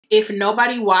if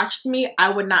nobody watched me,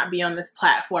 I would not be on this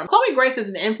platform. Chloe Grace is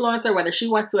an influencer, whether she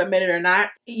wants to admit it or not.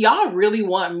 Y'all really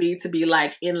want me to be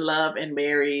like in love and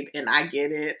married, and I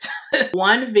get it.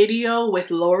 One video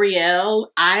with L'Oreal,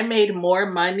 I made more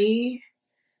money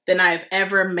than I've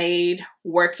ever made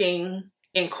working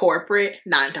in corporate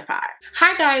 9 to 5.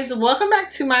 Hi guys, welcome back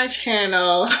to my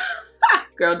channel.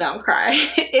 Girl, don't cry.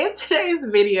 In today's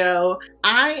video,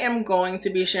 I am going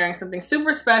to be sharing something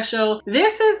super special.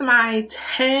 This is my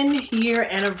 10-year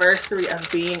anniversary of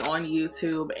being on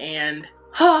YouTube, and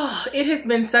oh, it has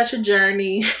been such a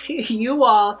journey.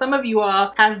 Some of you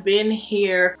all have been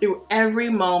here through every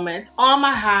moment, all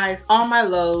my highs, all my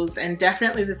lows, and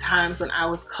definitely the times when I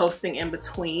was coasting in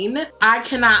between. I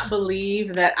cannot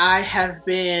believe that I have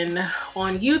been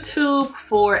on YouTube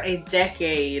for a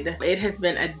decade. It has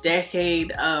been a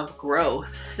decade of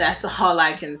growth. That's all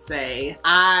I can say.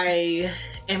 I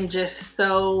am just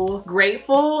so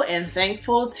grateful and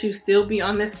thankful to still be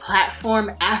on this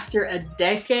platform after a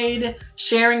decade,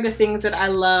 sharing the things that I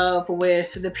love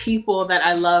with the people that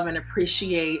I love and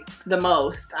appreciate the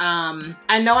most.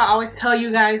 I know I always tell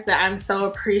you guys that I'm so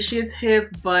appreciative,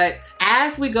 but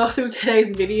as we go through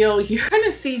today's video, you're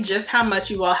gonna see just how much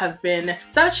you all have been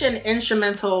such an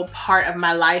instrumental part of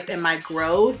my life and my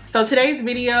growth. So today's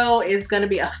video is gonna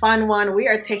be a fun one. We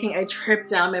are taking a trip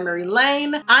down memory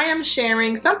lane. I am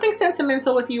sharing something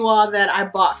sentimental with you all that I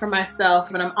bought for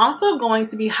myself, but I'm also going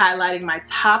to be highlighting my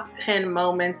top 10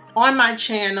 moments on my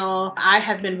channel. I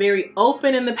have been very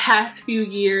open in the past few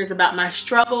years about my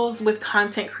struggles with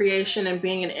content creation and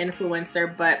being an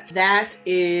influencer, but that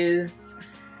is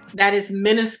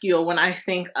minuscule when I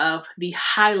think of the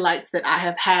highlights that I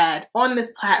have had on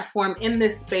this platform, in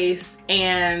this space,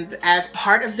 and as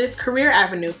part of this career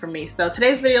avenue for me. So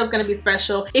today's video is going to be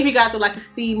special. If you guys would like to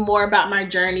see more about my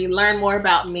journey, learn more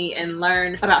about me, and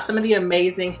learn about some of the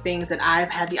amazing things that I've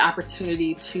had the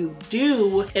opportunity to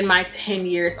do in my 10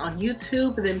 years on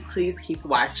YouTube, then please keep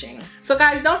watching. So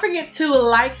guys, don't forget to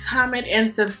like, comment, and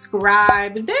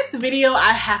subscribe. This video,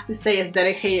 I have to say, is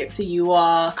dedicated to you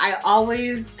all. I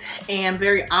always am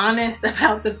very honest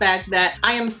about the fact that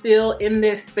I am still in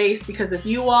this space because of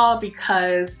you all,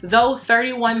 because though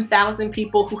 31,000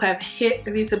 people who have hit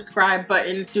the subscribe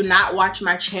button do not watch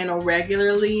my channel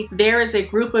regularly, there is a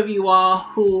group of you all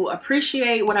who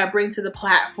appreciate what I bring to the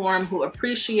platform, who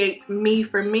appreciate me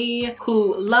for me,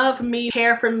 who love me,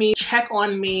 care for me, check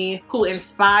on me, who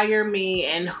inspire me,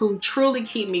 and who truly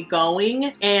keep me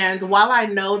going. And while I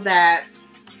know that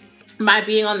my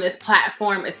being on this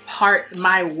platform is part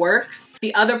my works,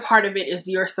 the other part of it is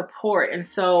your support. And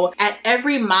so at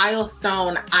every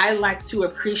milestone, I like to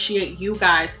appreciate you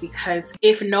guys, because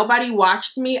if nobody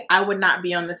watched me, I would not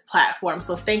be on this platform.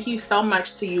 So thank you so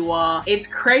much to you all. It's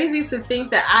crazy to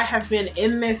think that I have been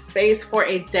in this space for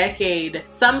a decade.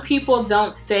 Some people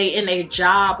don't stay in a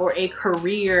job or a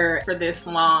career for this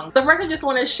long. So first, I just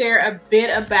want to share a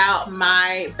bit about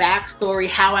my backstory,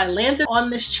 how I landed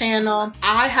on this channel.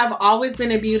 I have always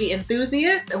been a beauty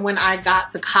enthusiast, and when I got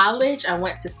to college, I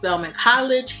went to Spelman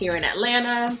College here in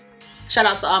Atlanta. Shout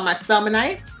out to all my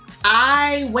Spelmanites.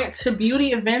 I went to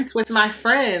beauty events with my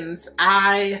friends.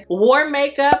 I wore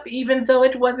makeup even though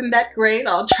it wasn't that great.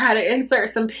 I'll try to insert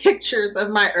some pictures of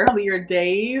my earlier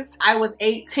days. I was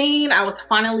 18. I was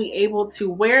finally able to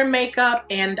wear makeup,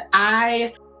 and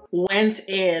I went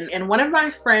in. And one of my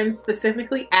friends,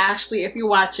 specifically Ashley, if you're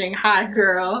watching, hi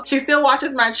girl, she still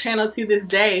watches my channel to this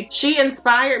day. She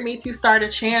inspired me to start a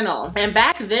channel. And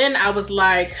back then I was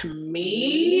like,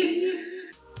 me?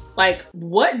 Like,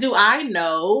 what do I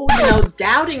know? You know,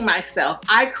 doubting myself.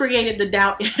 I created the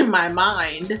doubt in my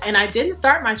mind, and I didn't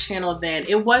start my channel then.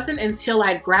 It wasn't until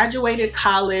I graduated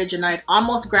college and I'd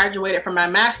almost graduated from my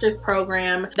master's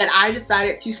program that I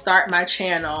decided to start my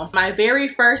channel. My very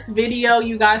first video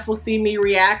you guys will see me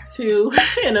react to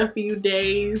in a few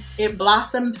days. It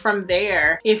blossomed from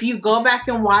there. If you go back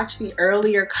and watch the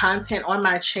earlier content on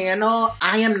my channel,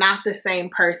 I am not the same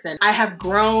person. I have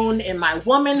grown in my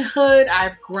womanhood.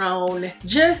 I've grown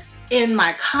just in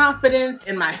my confidence,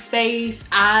 in my faith.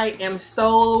 I am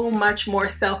so much more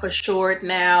self-assured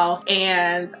now,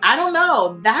 and I don't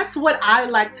know, that's what I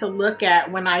like to look at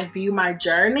when I view my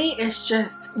journey. It's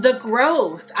just the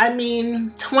growth. I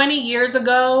mean, 20 years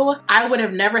ago, I would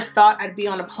have never thought I'd be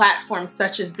on a platform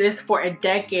such as this for a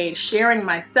decade, sharing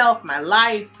myself, my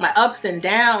life, my ups and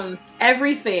downs,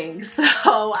 everything.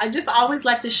 So I just always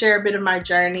like to share a bit of my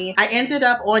journey. I ended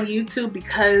up on YouTube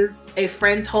because a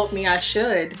friend told me I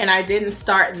should, and I didn't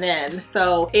start then.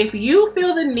 So if you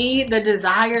feel the need, the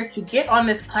desire to get on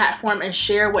this platform and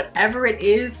share whatever it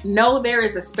is, know there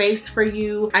is a space for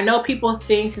you. I know people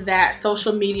think that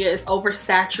social media is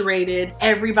oversaturated,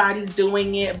 everybody's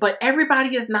doing it, but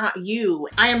everybody is not you.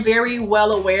 I am very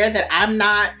well aware that I'm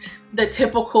not the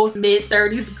typical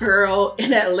mid-30s girl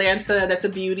in Atlanta that's a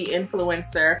beauty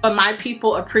influencer, but my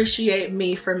people appreciate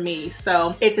me for me.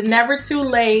 So it's never too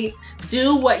late.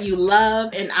 Do what you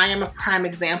love, and I am a prime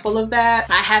example of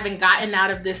that. I haven't gotten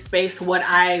out of this space what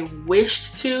I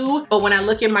wished to, but when I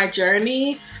look at my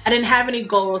journey, I didn't have any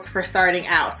goals for starting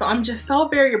out. So I'm just so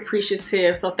very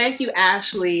appreciative. So thank you,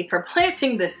 Ashley, for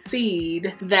planting the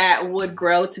seed that would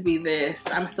grow to be this.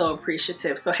 I'm so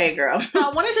appreciative. So hey girl. So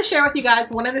I wanted to share with you guys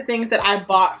one of the things that I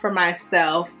bought for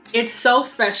myself. It's so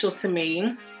special to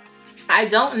me. I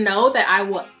don't know that I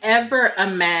will ever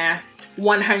amass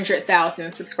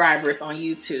 100,000 subscribers on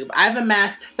YouTube. I've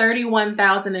amassed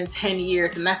 31,000 in 10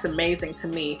 years, and that's amazing to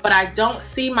me. But I don't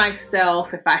see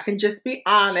myself, if I can just be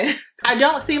honest, I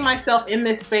don't see myself in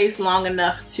this space long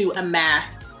enough to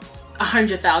amass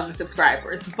 100,000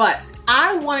 subscribers. But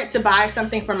I wanted to buy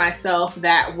something for myself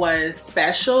that was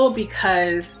special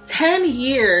because 10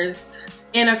 years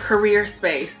in a career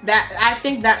space, that I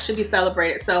think that should be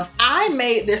celebrated. So I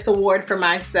made this award for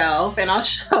myself, and I'll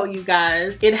show you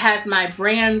guys. It has my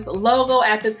brand's logo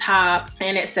at the top,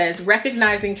 and it says,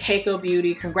 recognizing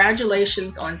KeikoBeauty,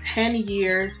 congratulations on 10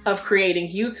 years of creating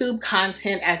YouTube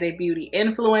content as a beauty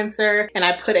influencer. And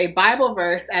I put a Bible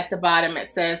verse at the bottom. It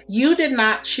says, you did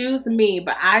not choose me,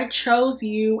 but I chose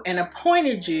you and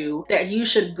appointed you that you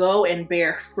should go and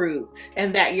bear fruit,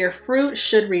 and that your fruit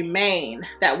should remain,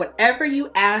 that whatever you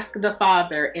ask the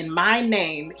Father in my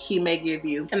name, he may give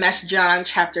you. And that's John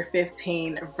chapter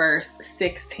 15 verse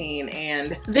 16.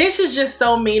 And this is just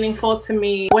so meaningful to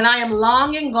me. When I am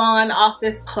long and gone off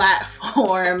this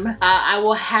platform, I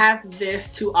will have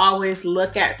this to always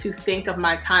look at, to think of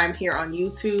my time here on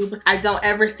YouTube. I don't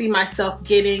ever see myself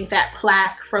getting that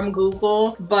plaque from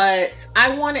Google, but I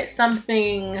wanted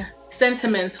something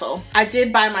sentimental. I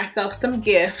did buy myself some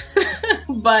gifts,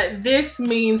 but this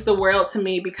means the world to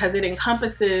me because it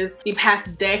encompasses the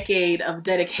past decade of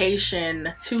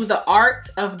dedication to the art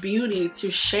of beauty, to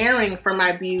sharing for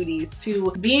my beauties,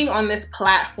 to being on this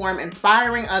platform,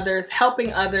 inspiring others,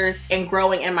 helping others, and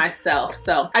growing in myself.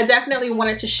 So I definitely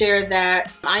wanted to share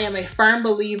that. I am a firm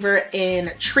believer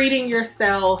in treating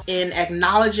yourself, in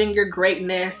acknowledging your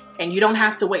greatness, and you don't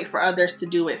have to wait for others to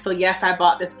do it. So yes, I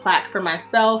bought this plaque for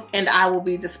myself, and I will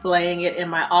be displaying it in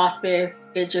my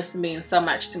office. It just means so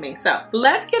much to me. So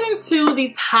let's get into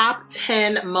the top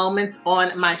 10 moments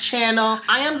on my channel.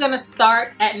 I am gonna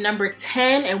start at number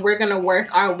 10, and we're gonna work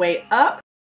our way up.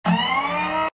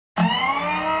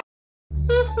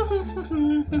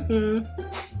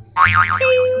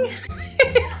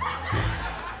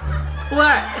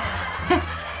 What?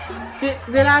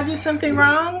 Did I do something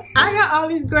wrong? I got all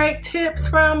these great tips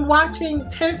from watching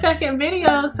 10-second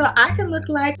videos so I can look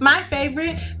like my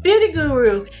favorite beauty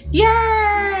guru.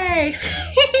 Yay!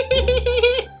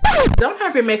 Don't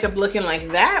have your makeup looking like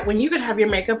that when you could have your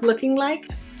makeup looking like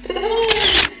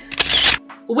this.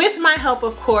 With my help,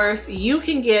 of course, you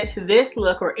can get this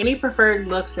look or any preferred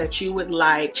look that you would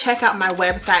like. Check out my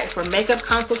website for makeup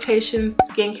consultations,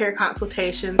 skincare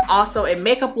consultations, also a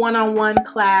makeup one-on-one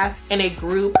class and a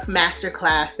group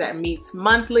masterclass that meets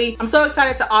monthly. I'm so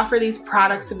excited to offer these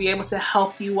products to be able to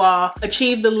help you all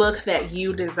achieve the look that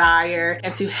you desire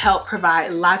and to help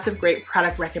provide lots of great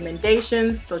product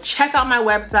recommendations. So check out my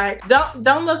website.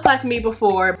 Don't look like me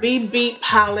before. Be beat,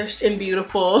 polished, and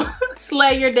beautiful.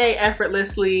 Slay your day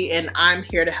effortlessly, and I'm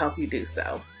here to help you do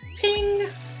so. Ting!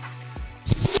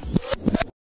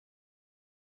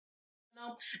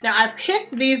 Now I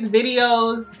picked these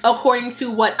videos according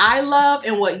to what I love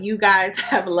and what you guys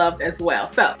have loved as well.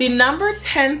 So the number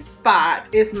 10 spot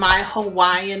is my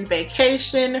Hawaiian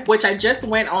vacation, which I just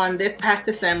went on this past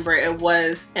December. It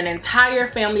was an entire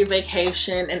family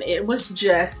vacation and it was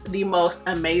just the most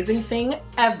amazing thing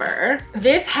ever.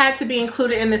 This had to be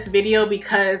included in this video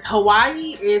because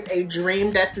Hawaii is a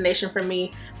dream destination for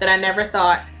me that I never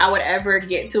thought I would ever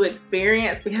get to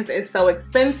experience because it's so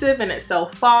expensive and it's so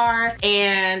far.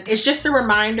 And it's just a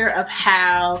reminder of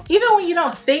how even when you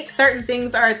don't think certain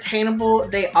things are attainable,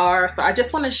 they are. So I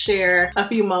just want to share a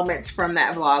few moments from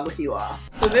that vlog with you all.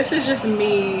 So this is just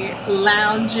me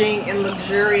lounging and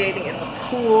luxuriating in the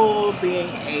pool, being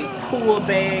a pool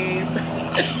babe.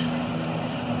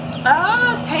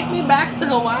 Oh, take me back to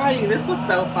Hawaii. This was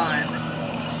so fun.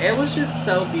 It was just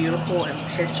so beautiful and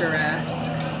picturesque.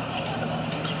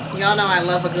 Y'all know I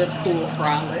love a good pool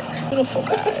frolic. Beautiful,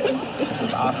 guys. This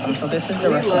is awesome. So this is the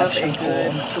We reflection love a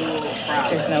good pool frolic.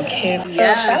 There's no kids.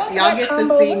 Yes, so y'all get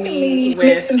to see me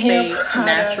with fake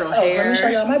natural hair. Let me show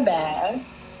y'all my bag.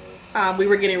 We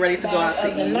were getting ready to go out to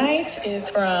eat. The night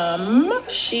is from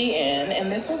Shein,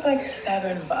 and this was like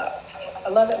 $7. I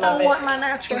love it, love it. I want my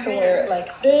natural hair. You can wear it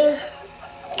like this.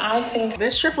 I think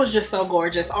this trip was just so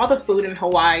gorgeous. All the food in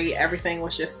Hawaii, everything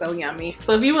was just so yummy.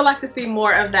 So if you would like to see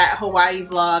more of that Hawaii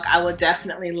vlog, I will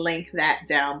definitely link that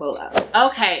down below.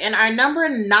 Okay, in our number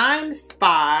 9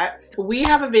 spot, we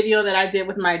have a video that I did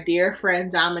with my dear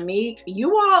friend Dominique.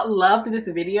 You all loved this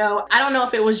video. I don't know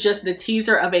if it was just the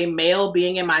teaser of a male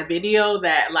being in my video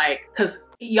that like, cause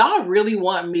y'all really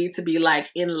want me to be like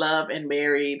in love and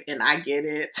married, and I get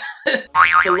it.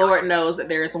 The Lord knows that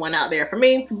there is one out there for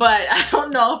me, but I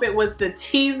don't know if it was the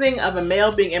teasing of a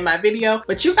male being in my video,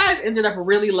 but you guys ended up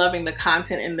really loving the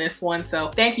content in this one. So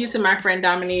thank you to my friend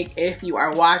Dominique if you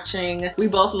are watching. We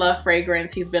both love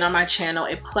fragrance. He's been on my channel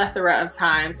a plethora of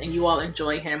times and you all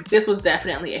enjoy him. This was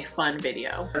definitely a fun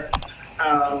video.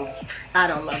 I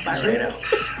don't love Byredo.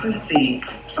 Let's see.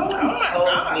 Someone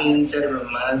told me that it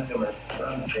reminds them of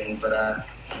something, but I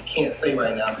can't say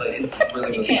right now. But it's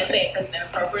really, You can't say it because it's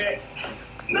inappropriate?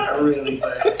 Not really,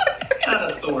 but kind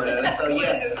of, sort of. So yeah. What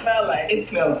does it smell like? It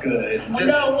smells good. Well,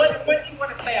 no, what do you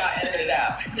want to say? I'll edit it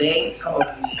out. They told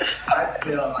me I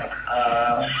smell like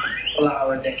a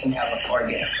flower that can have an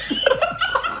orgasm.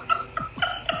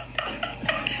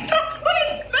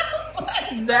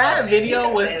 That video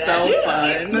was so fun.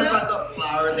 It smells like a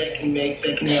flower that can have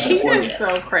an He orgasm. is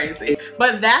so crazy.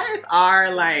 But that is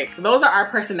our, like, those are our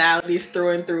personalities through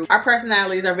and through. Our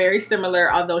personalities are very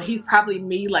similar, although he's probably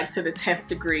me like to the 10th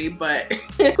degree, but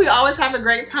we always have a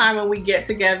great time when we get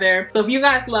together. So if you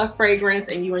guys love fragrance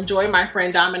and you enjoy my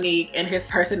friend Dominique and his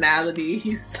personality,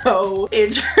 he's so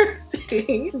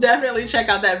interesting. Definitely check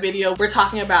out that video. We're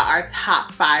talking about our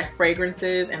top 5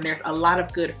 fragrances, and there's a lot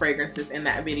of good fragrances in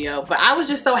that video. But I was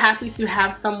just so happy to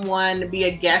have someone be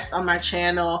a guest on my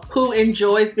channel who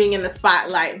enjoys being in the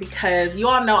spotlight, because you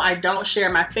all know I don't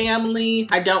share my family.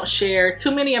 I don't share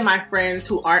too many of my friends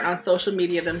who aren't on social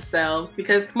media themselves,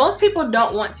 because most people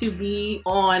don't want to be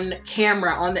on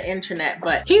camera on the internet,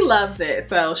 but he loves it.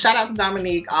 So shout out to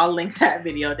Dominique. I'll link that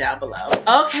video down below.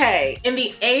 Okay, in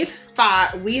the 8th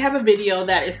spot, we have a video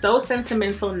that is so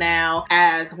sentimental now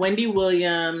as Wendy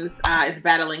Williams is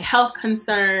battling health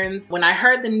concerns. When I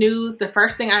heard the news, the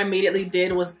first thing I immediately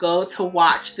did was go to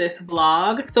watch this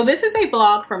vlog. So this is a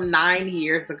vlog from 9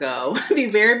 years ago, the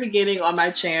very beginning on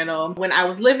my channel, when I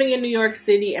was living in New York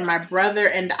City and my brother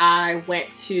and I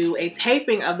went to a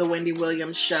taping of the Wendy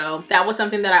Williams show. That was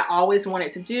something that I always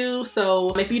wanted to do. So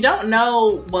if you don't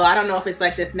know, well, I don't know if it's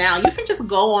like this now, you can just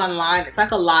go online. It's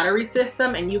like a lottery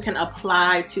system and you can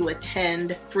apply to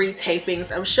attend free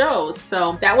tapings of shows.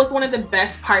 So that was one of the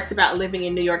best parts about living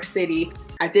in New York City.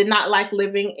 I did not like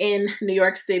living in New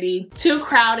York City. Too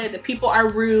crowded, the people are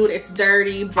rude, it's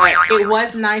dirty, but it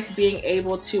was nice being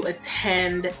able to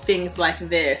attend things like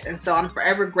this. And so I'm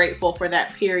forever grateful for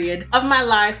that period of my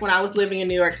life when I was living in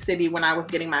New York City, when I was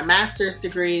getting my master's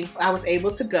degree. I was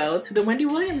able to go to the Wendy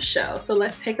Williams show. So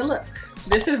let's take a look.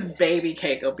 This is baby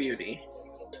KeikoBeauty.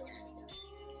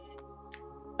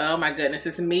 Oh my goodness,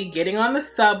 it's me getting on the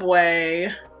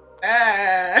subway.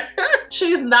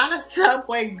 She's not a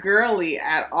subway girly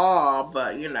at all,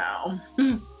 but you know,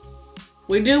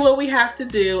 we do what we have to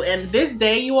do. And this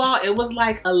day, you all, it was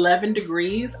like 11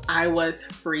 degrees. I was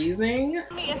freezing.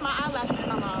 if my eyelashes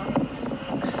come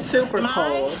on. Super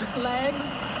cold. My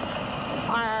legs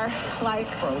are like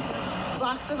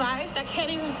blocks of ice. I can't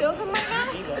even feel them right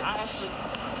now.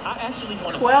 I actually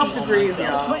want 12 degrees,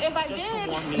 y'all. But if I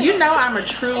did, you know I'm a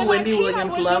true Wendy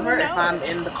Williams lover if I'm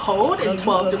in the cold in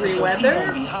 12-degree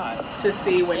weather to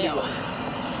see Wendy Williams.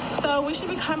 So we should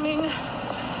be coming.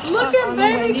 Look at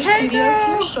baby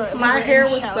Keiko. My hair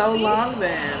was so long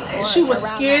then. And she was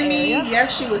skinny.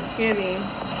 Yes, she was skinny.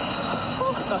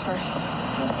 Go first.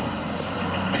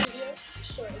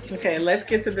 Okay, let's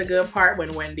get to the good part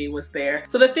when Wendy was there.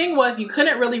 So the thing was, you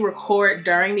couldn't really record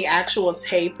during the actual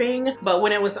taping, but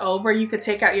when it was over, you could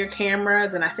take out your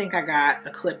cameras, and I think I got a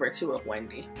clip or 2 of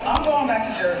Wendy. I'm going back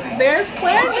to Jersey. There's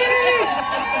Wendy!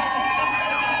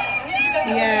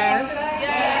 Yes.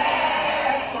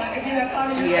 Excellent. If you have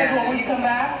time in your schedule, will you come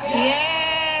back?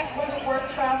 Yes. Was it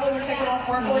worth traveling or taking off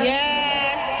work?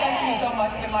 Yes. Thank you so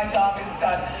much. Then my job is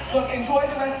done. Look, enjoy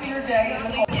the rest of your day in the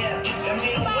cold.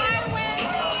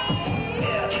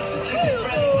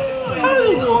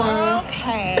 Oh.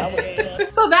 Okay.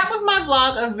 So So that was my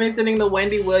vlog of visiting the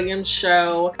Wendy Williams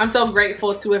show. I'm so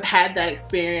grateful to have had that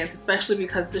experience, especially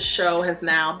because the show has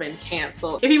now been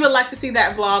canceled. If you would like to see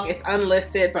that vlog, it's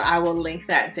unlisted, but I will link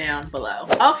that down below.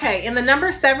 Okay, in the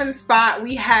number 7 spot,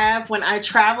 we have when I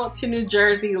traveled to New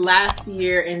Jersey last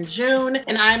year in June,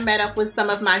 and I met up with some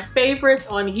of my favorites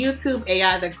on YouTube,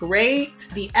 AI the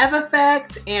Great, The Ev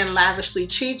Effect, and Lavishly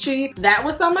Chi-Chi. That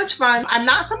was so much fun. I'm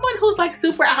not someone who's like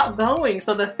super outgoing,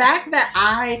 so the fact that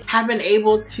I have been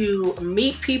able to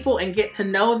meet people and get to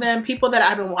know them, people that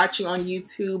I've been watching on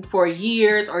YouTube for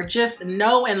years or just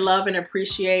know and love and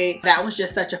appreciate, that was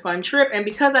just such a fun trip. And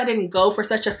because I didn't go for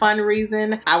such a fun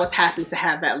reason, I was happy to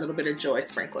have that little bit of joy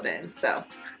sprinkled in. So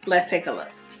let's take a look.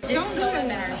 It's so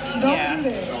embarrassing.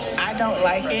 Yeah, I don't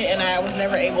like it, and I was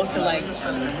never able to like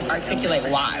articulate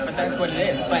why, but that's what it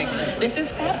is. It's like, this is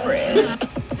separate.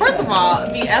 First of all,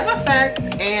 The Ev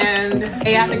Effect and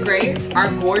AI the Great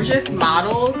are gorgeous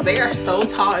models. They are so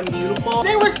tall and beautiful.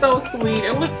 They were so sweet.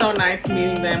 It was so nice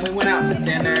meeting them. We went out to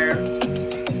dinner.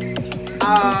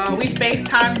 We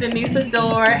FaceTimed Denise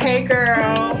Adore. Hey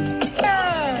girl.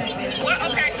 Well,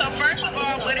 okay, so first of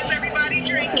all, what is everybody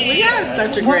drinking? We had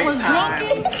such a great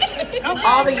time.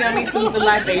 All the yummy food, the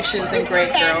libations, and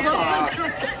great girl talk.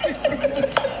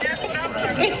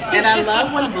 And I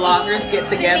love when vloggers get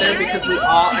together because we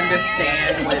all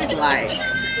understand what it's like.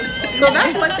 So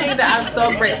that's one thing that I'm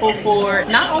so grateful for,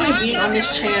 not only being on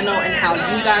this channel and how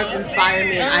you guys inspire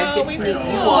me and I get to meet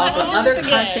you all, but other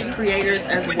content creators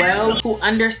as well who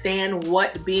understand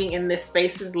what being in this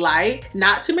space is like.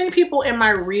 Not too many people in my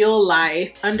real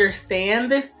life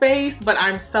understand this space, but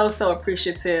I'm so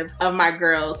appreciative of my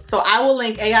girls. So I will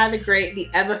link AI the Great, The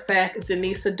Ev Effect,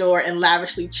 Denise Adore, and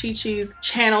Lavishly Chi-Chi's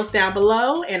channels down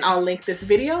below, and I'll link this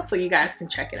video so you guys can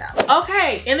check it out.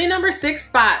 Okay, in the number 6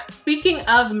 spot, speaking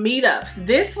of meetups,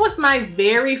 this was my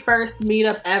very first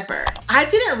meetup ever. I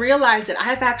didn't realize that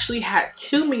I've actually had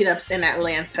 2 meetups in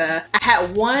Atlanta. I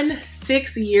had one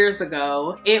 6 years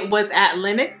ago. It was at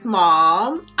Lenox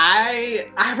Mall. I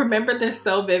remember this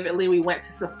so vividly. We went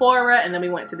to Sephora and then we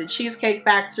went to the Cheesecake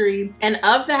Factory. And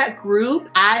of that group,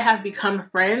 I have become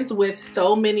friends with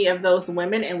so many of those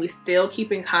women and we still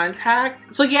keep in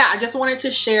contact. So yeah, I just wanted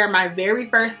to share my very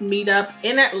first meetup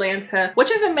in Atlanta, which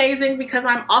is amazing because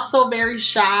I'm also very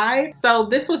shy. So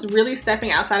this was really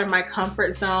stepping outside of my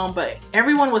comfort zone, but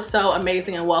everyone was so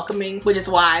amazing and welcoming, which is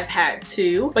why I've had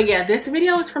 2. But yeah, this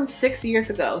video is from 6 years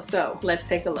ago, so let's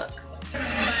take a look.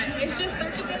 It's just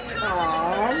such a good time.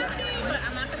 Aww. But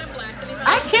I'm not gonna blast anybody.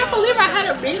 I can't believe I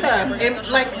had a meetup. And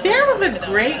like, there was a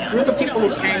great group of people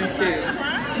who came too.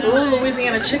 Ooh,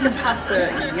 Louisiana chicken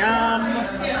pasta, yum.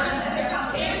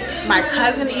 My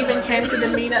cousin even came to the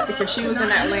meetup because she was in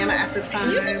Atlanta at the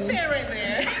time. You can stay right there.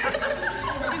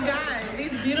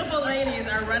 Beautiful ladies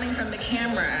are running from the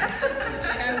camera.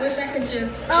 I wish I could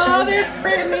just. Oh, there's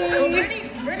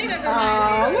Brittany. Brittany doesn't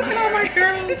oh, look at all my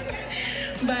girls.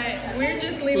 But we're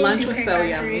just leaving. Lunch was so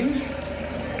yummy.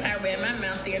 I ran my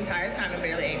mouth the entire time and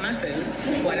barely ate my food.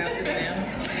 What else is new?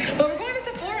 But we're going to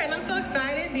Sephora and I'm so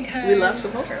excited because we love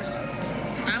Sephora.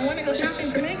 I want to go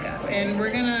shopping for makeup and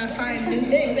we're gonna find new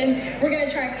things and we're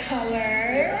gonna try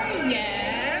color.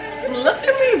 Yeah. Look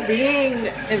at me being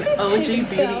an OG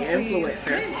beauty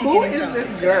influencer. Who is this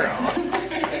girl?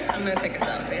 I'm gonna take a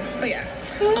selfie. But yeah,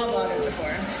 I'll vlog in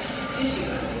Sephora.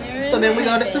 So then we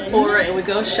go to Sephora and we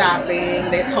go shopping.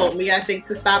 They told me, I think,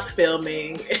 to stop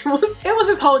filming. It was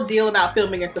this whole deal about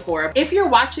filming in Sephora. If you're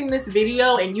watching this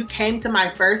video and you came to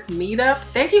my first meetup,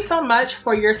 thank you so much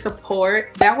for your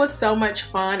support. That was so much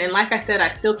fun. And like I said, I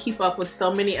still keep up with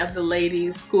so many of the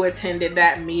ladies who attended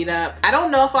that meetup. I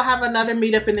don't know if I'll have another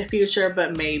meetup in the future,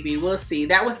 but maybe. We'll see.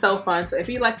 That was so fun. So if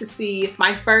you'd like to see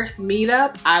my first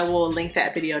meetup, I will link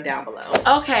that video down below.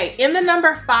 Okay, in the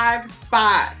number 5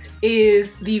 spot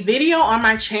is the video on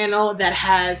my channel that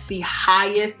has the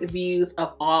highest views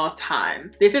of all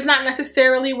time. This is not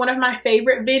necessarily one of my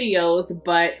favorite videos,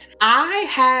 but I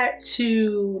had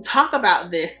to talk about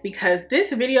this because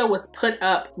this video was put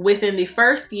up within the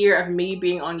first year of me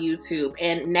being on YouTube,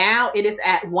 and now it is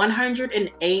at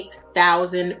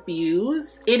 108,000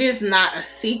 views. It is not a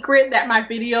secret that my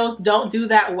videos don't do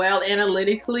that well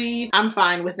analytically. I'm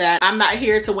fine with that. I'm not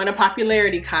here to win a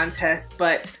popularity contest,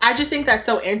 but I just think that's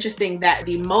so interesting that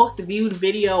the most viewed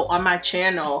video on my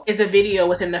channel is a video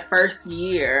within the first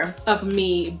year of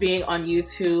me being on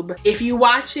YouTube. If you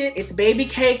watch it, it's baby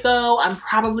Keiko. I'm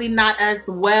probably not as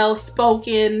well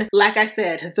spoken. Like I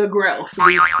said, the growth.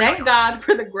 We thank God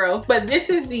for the growth. But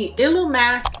this is the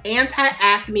Illumask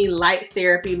Anti-Acne Light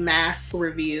Therapy Mask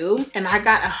review, and I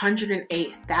got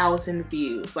 108,000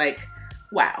 views. Like,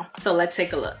 wow. So let's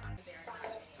take a look.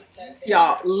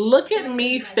 Y'all, look at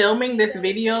me filming this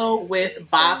video with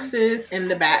boxes in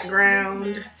the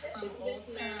background.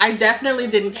 I definitely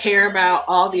didn't care about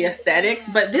all the aesthetics,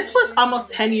 but this was almost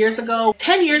 10 years ago.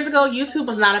 10 years ago, YouTube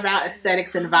was not about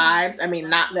aesthetics and vibes. I mean,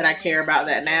 not that I care about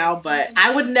that now, but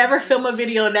I would never film a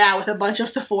video now with a bunch of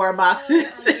Sephora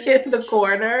boxes in the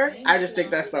corner. I just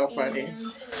think that's so funny.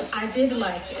 I did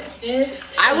like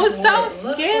it. I was so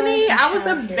skinny. I was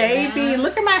a baby.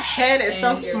 Look at my head. It's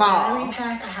so small. I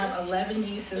have 11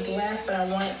 uses left, but I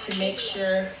wanted to make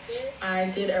sure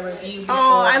I did a review before.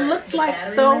 Oh, I looked like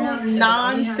so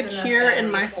non-secure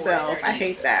in myself. I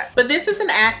hate that. But this is an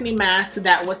acne mask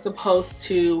that was supposed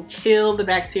to kill the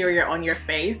bacteria on your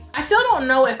face. I still don't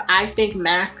know if I think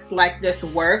masks like this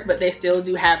work, but they still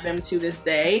do have them to this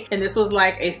day. And this was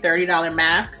like a $30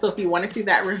 mask. So if you want to see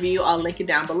that review, I'll link it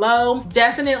down below.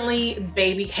 Definitely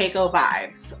baby Keiko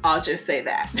vibes. I'll just say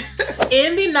that.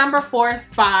 In the number 4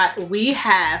 spot, we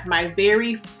have my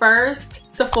very first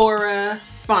Sephora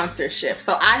sponsorship.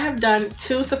 So I have done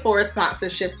 2 Sephora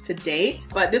sponsorships to date,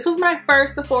 but this was my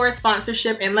first Sephora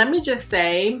sponsorship. And let me just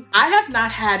say, I have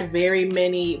not had very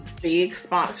many big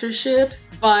sponsorships,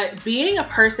 but being a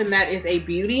person that is a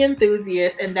beauty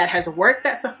enthusiast and that has worked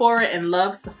at Sephora and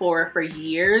loved Sephora for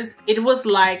years, it was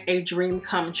like a dream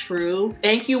come true.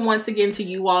 Thank you once again to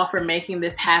you all for making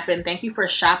this happen. Thank you for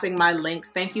shopping my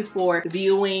links. Thank you for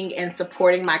viewing and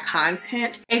supporting my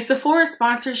content. A Sephora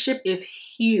sponsorship is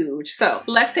huge. So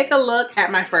let's take a look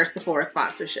at my first Sephora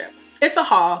sponsorship. It's a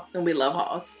haul and we love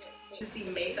hauls. The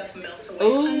makeup melt away.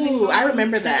 Ooh, I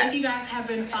remember that. If you guys have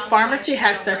been Pharmacy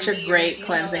has such a great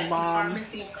cleansing balm.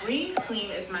 Pharmacy Green Clean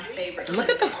is my favorite. Look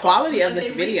at the quality of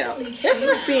this video. This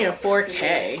must be in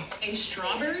 4K. A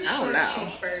strawberry I don't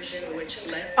know. version, which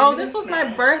lets Oh, this was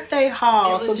my birthday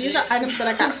haul. So these are items that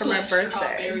I got for my birthday.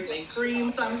 Strawberries and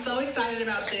cream. So I'm so excited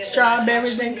about this.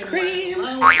 Strawberries and cream.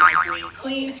 Green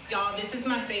Clean. Y'all, this is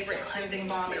my favorite cleansing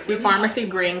balm. The Pharmacy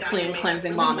Green Clean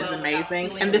cleansing balm is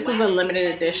amazing. And this was a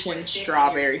limited edition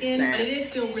strawberry scent. But it is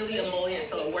still really emollient,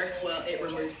 so it works well. It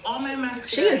removes all my mascara.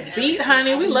 She is beat,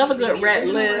 honey. We love a good red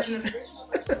lip.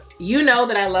 You know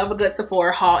that I love a good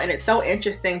Sephora haul, and it's so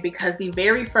interesting because the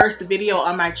very first video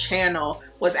on my channel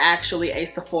was actually a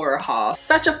Sephora haul.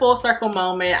 Such a full circle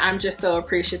moment. I'm just so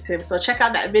appreciative. So check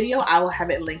out that video. I will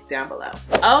have it linked down below.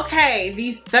 Okay,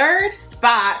 the third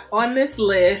spot on this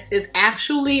list is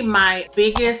actually my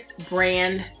biggest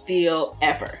brand deal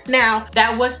ever. Now,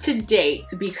 that was to date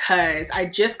because I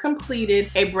just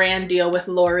completed a brand deal with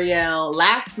L'Oreal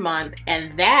last month,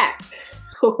 and that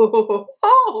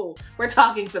oh, we're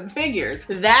talking some figures.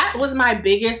 That was my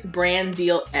biggest brand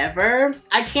deal ever.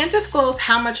 I can't disclose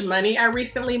how much money I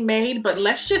recently made, but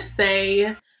let's just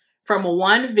say from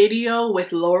one video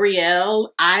with L'Oreal,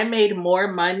 I made more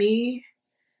money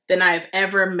than I've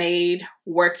ever made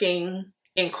working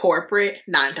in corporate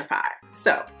 9 to 5.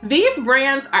 So these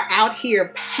brands are out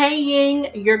here paying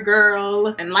your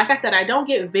girl. And like I said, I don't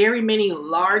get very many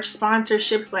large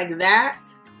sponsorships like that.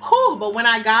 Whew, but when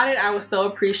I got it, I was so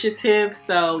appreciative.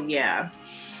 So yeah,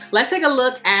 let's take a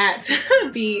look at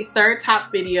the third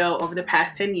top video over the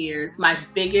past 10 years, my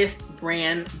biggest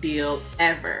brand deal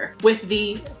ever with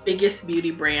the biggest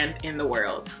beauty brand in the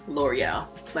world, L'Oreal.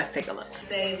 Let's take a look.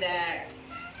 Say that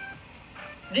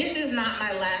this is not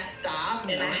my last stop,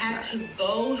 and I had to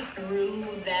go through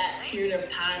that period of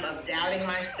time of doubting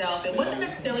myself. It wasn't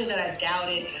necessarily that I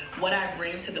doubted what I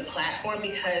bring to the platform,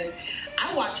 because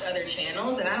I watch other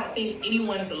channels and I don't think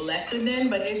anyone's lesser than,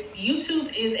 but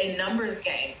YouTube is a numbers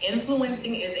game.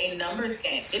 Influencing is a numbers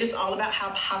game. It is all about how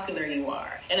popular you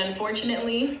are. And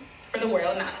unfortunately, for the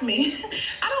world, not for me,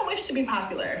 I don't wish to be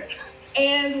popular.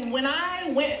 And when I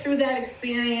went through that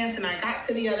experience and I got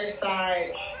to the other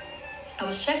side, I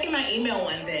was checking my email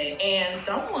one day and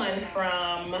someone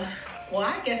from, well,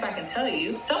 I guess I can tell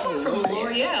you, someone from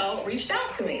L'Oreal reached out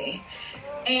to me.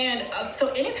 And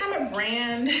so anytime a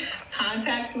brand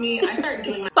contacts me, I start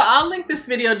doing my... So I'll link this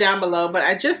video down below, but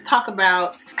I just talk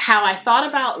about how I thought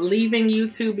about leaving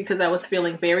YouTube because I was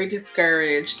feeling very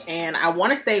discouraged. And I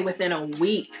want to say within a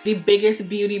week, the biggest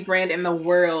beauty brand in the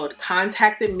world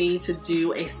contacted me to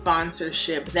do a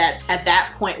sponsorship that at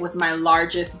that point was my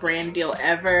largest brand deal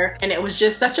ever. And it was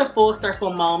just such a full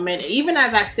circle moment. Even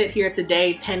as I sit here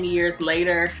today, 10 years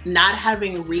later, not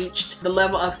having reached the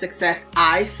level of success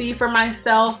I see for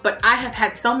myself, but I have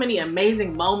had so many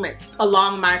amazing moments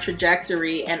along my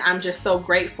trajectory, and I'm just so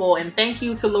grateful. And thank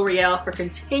you to L'Oreal for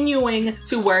continuing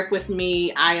to work with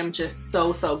me. I am just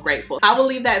so grateful. I will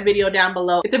leave that video down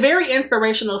below. It's a very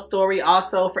inspirational story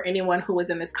also for anyone who is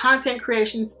in this content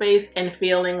creation space and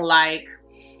feeling like,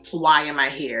 why am I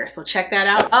here? So check that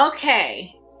out.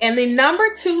 Okay. And the number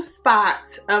 2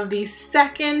 spot of the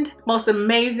second most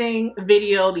amazing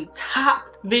video, the top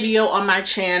video on my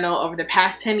channel over the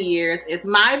past 10 years, is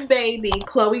my baby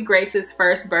Chloe Grace's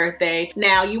first birthday.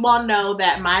 Now, you all know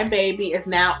that my baby is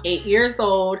now 8 years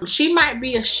old. She might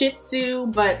be a Shih Tzu,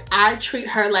 but I treat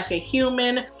her like a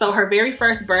human. So her very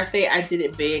first birthday, I did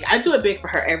it big. I do it big for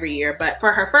her every year, but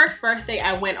for her first birthday,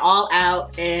 I went all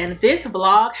out, and this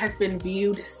vlog has been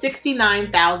viewed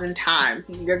 69,000 times.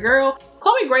 Your girl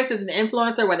Chloe Grace is an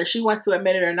influencer, whether she wants to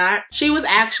admit it or not. She was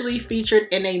actually featured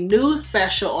in a news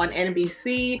special on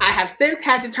NBC. I have since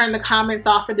had to turn the comments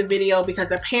off for the video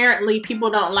because apparently people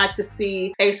don't like to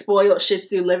see a spoiled Shih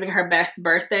Tzu living her best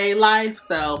birthday life.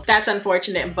 So that's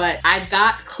unfortunate, but I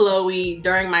got Chloe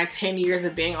during my 10 years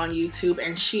of being on YouTube,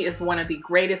 and she is one of the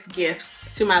greatest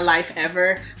gifts to my life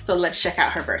ever. So let's check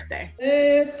out her birthday.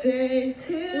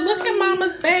 Look at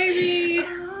mama's baby.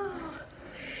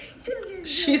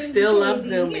 She still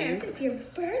loves zoomies. Yes, it's your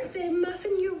birthday,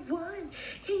 Muffin. You're 1.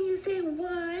 Can you say 1?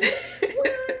 1.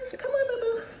 Come on,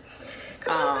 boo-boo.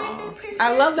 Oh,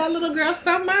 I love that little girl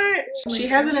so much. She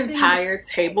has an entire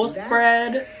table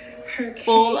spread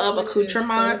full of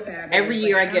accoutrements. Every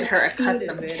year I get her a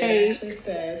custom cake. It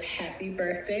says, "Happy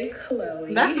birthday,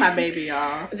 Chloe." That's my baby,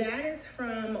 y'all. That is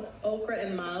from Okra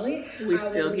and Molly. We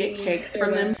still get cakes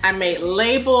from them. I made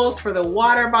labels for the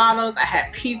water bottles. I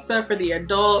had pizza for the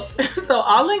adults. So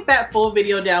I'll link that full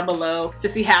video down below to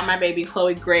see how my baby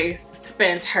Chloe Grace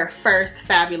spent her first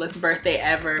fabulous birthday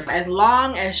ever. As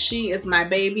long as she is my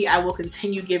baby, I will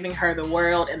continue giving her the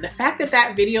world. And the fact that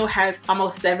that video has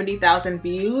almost 70,000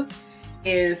 views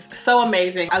is so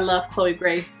amazing. I love Chloe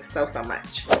Grace so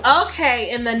much. Okay,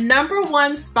 in the number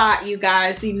 1 spot, you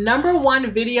guys, the number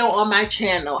 1 video on my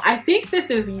channel. I think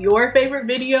this is your favorite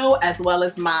video as well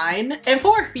as mine, and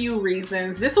for a few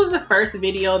reasons. This was the first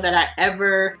video that I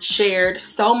ever shared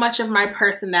so much of my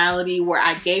personality, where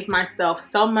I gave myself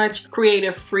so much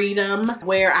creative freedom,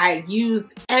 where I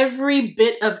used every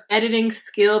bit of editing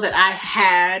skill that I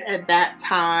had at that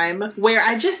time, where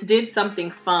I just did something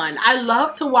fun. I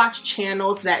love to watch channels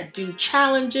that do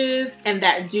challenges and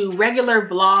that do regular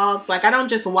vlogs. Like, I don't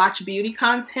just watch beauty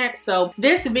content. So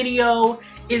this video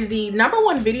is the number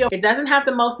 1 video. It doesn't have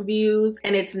the most views,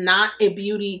 and it's not a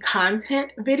beauty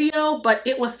content video, but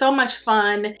it was so much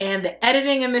fun, and the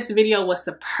editing in this video was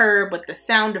superb with the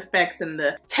sound effects and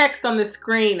the text on the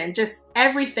screen and just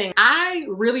everything. I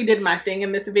really did my thing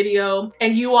in this video,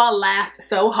 and you all laughed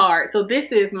so hard. So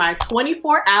this is my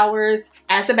 24 hours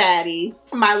as a baddie,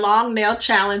 my long nail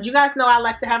challenge. You guys know I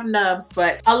like to have nubs,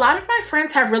 but a lot of my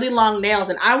friends have really long nails,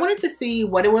 and I wanted to see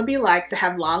what it would be like to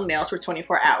have long nails for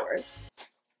 24 hours.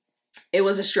 It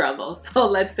was a struggle, so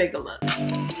let's take a look.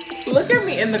 Look at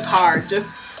me in the car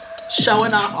just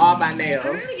showing off all my nails.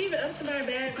 I'm not even up to my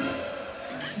back.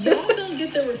 Y'all don't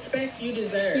get the respect you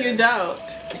deserve. You don't.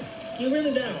 You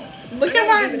really don't. Look at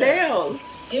my nails.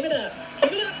 Give it up.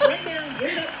 Give it up right now. Give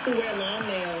it up who wear long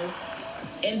nails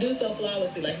and do so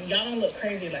flawlessly. Like, y'all don't look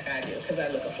crazy like I do because I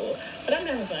look a fool. But I'm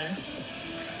having fun.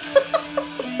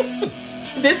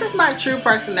 This is my true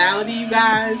personality, you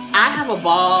guys. I have a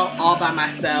ball all by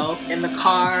myself in the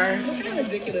car. Look how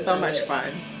ridiculous. So much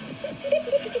fun.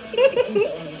 I'm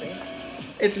so hungry.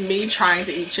 It's me trying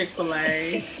to eat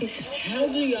Chick-fil-A. How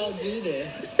do y'all do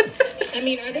this? I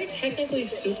mean, are they technically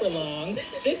super long?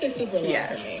 This is super long for me.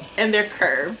 Yes, and they're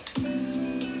curved.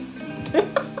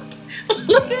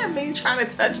 Look at me trying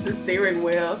to touch the steering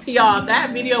wheel. Y'all,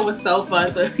 that video was so fun.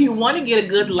 So if you want to get a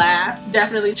good laugh,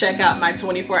 definitely check out my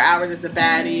 24 hours as a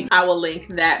baddie. I will link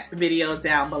that video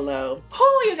down below.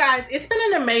 Oh, you guys, it's been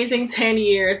an amazing 10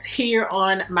 years here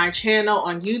on my channel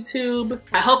on YouTube.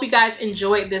 I hope you guys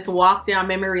enjoyed this walk down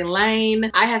memory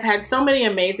lane. I have had so many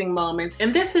amazing moments,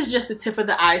 and this is just the tip of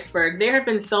the iceberg. There have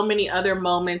been so many other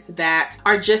moments that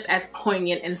are just as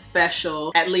poignant and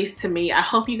special, at least to me. I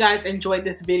hope you guys enjoyed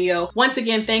this video. Once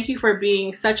again, thank you for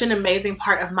being such an amazing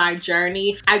part of my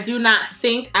journey. I do not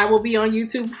think I will be on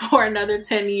YouTube for another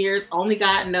 10 years, only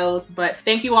God knows, but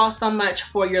thank you all so much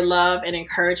for your love and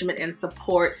encouragement and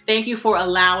support. Thank you for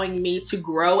allowing me to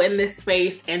grow in this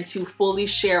space and to fully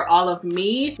share all of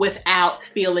me without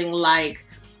feeling like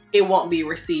it won't be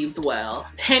received well.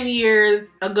 10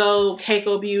 years ago,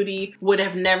 KeikoBeauty would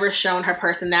have never shown her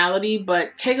personality,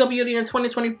 but KeikoBeauty in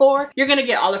 2024, you're gonna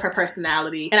get all of her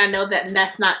personality. And I know that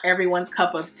that's not everyone's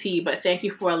cup of tea, but thank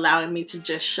you for allowing me to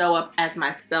just show up as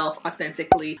myself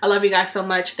authentically. I love you guys so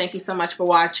much. Thank you so much for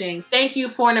watching. Thank you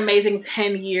for an amazing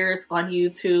 10 years on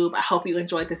YouTube. I hope you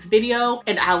enjoyed this video,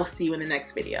 and I will see you in the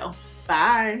next video.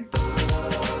 Bye.